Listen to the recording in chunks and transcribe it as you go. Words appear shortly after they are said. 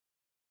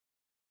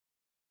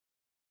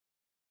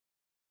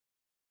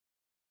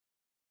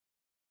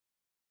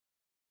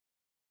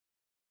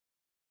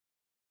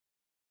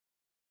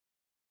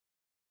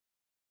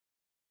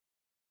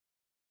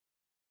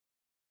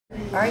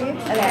Are you?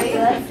 Okay, so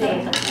let's see.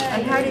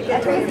 And how do you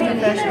get to be a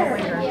professional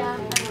painter?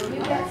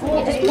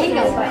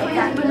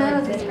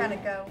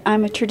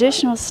 I'm a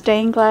traditional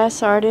stained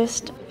glass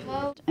artist,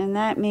 and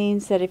that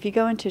means that if you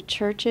go into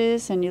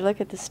churches and you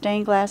look at the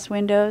stained glass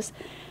windows,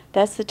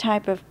 that's the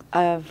type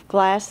of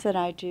glass that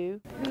I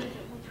do.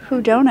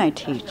 Who don't I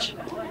teach?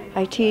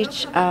 I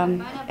teach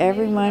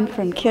everyone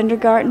from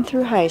kindergarten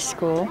through high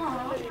school.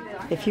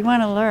 If you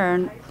want to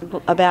learn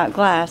about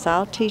glass,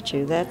 I'll teach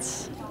you.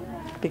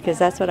 Because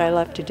that's what I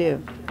love to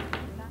do.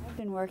 I've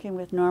been working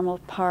with Normal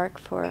Park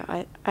for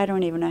I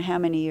don't even know how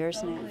many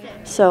years now.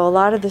 So a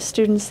lot of the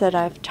students that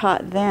I've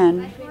taught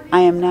then, I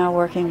am now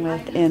working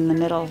with in the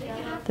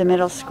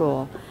middle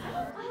school.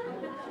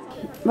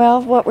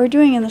 Well, what we're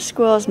doing in the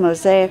school is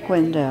mosaic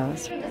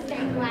windows.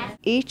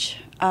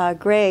 Each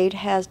grade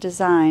has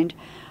designed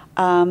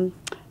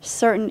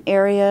certain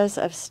areas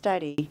of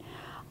study,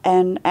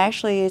 and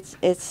actually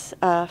it's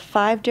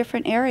 5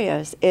 different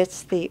areas.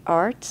 It's the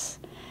arts,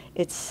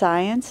 it's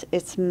science,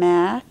 it's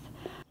math,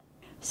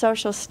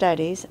 social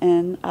studies,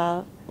 and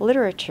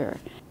literature.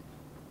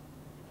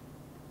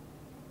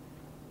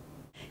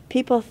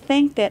 People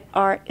think that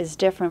art is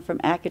different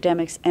from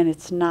academics, and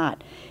it's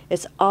not.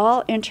 It's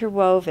all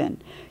interwoven.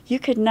 You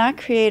could not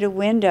create a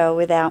window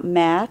without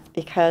math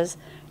because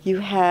you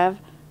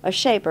have a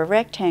shape, a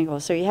rectangle,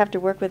 so you have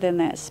to work within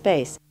that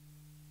space.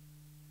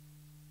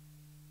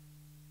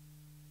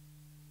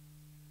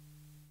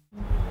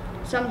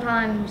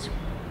 Sometimes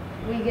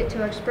we get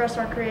to express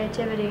our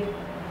creativity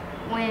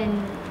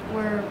when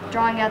we're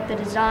drawing out the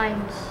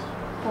designs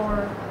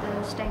for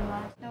the stained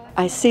glass.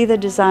 I see the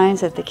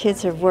designs that the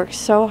kids have worked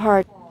so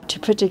hard to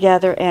put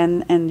together,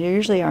 and they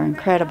usually are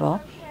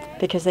incredible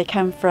because they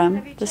come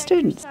from the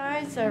students.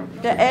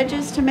 The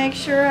edges to make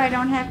sure I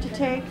don't have to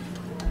take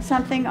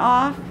something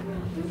off.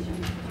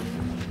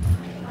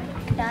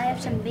 Do I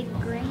have some big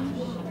green?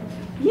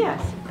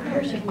 Yes,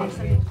 there should be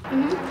some.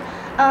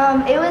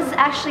 It was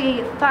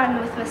actually fun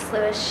with Miss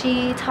Lewis.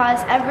 She taught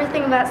us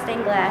everything about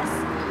stained glass.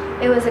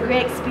 It was a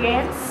great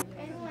experience.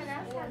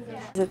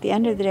 At the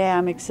end of the day,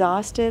 I'm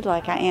exhausted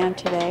like I am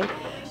today,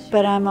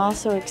 but I'm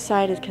also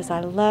excited because I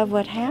love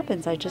what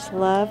happens. I just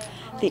love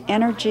the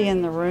energy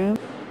in the room.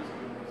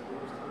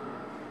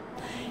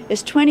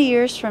 It's 20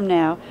 years from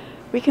now.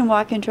 We can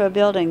walk into a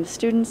building, the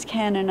students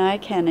can and I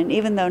can, and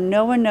even though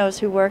no one knows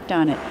who worked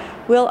on it,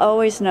 we'll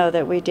always know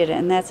that we did it,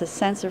 and that's a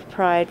sense of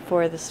pride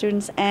for the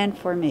students and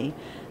for me,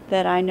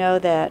 that I know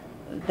that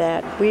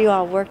we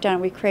all worked on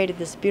it, we created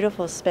this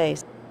beautiful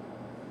space.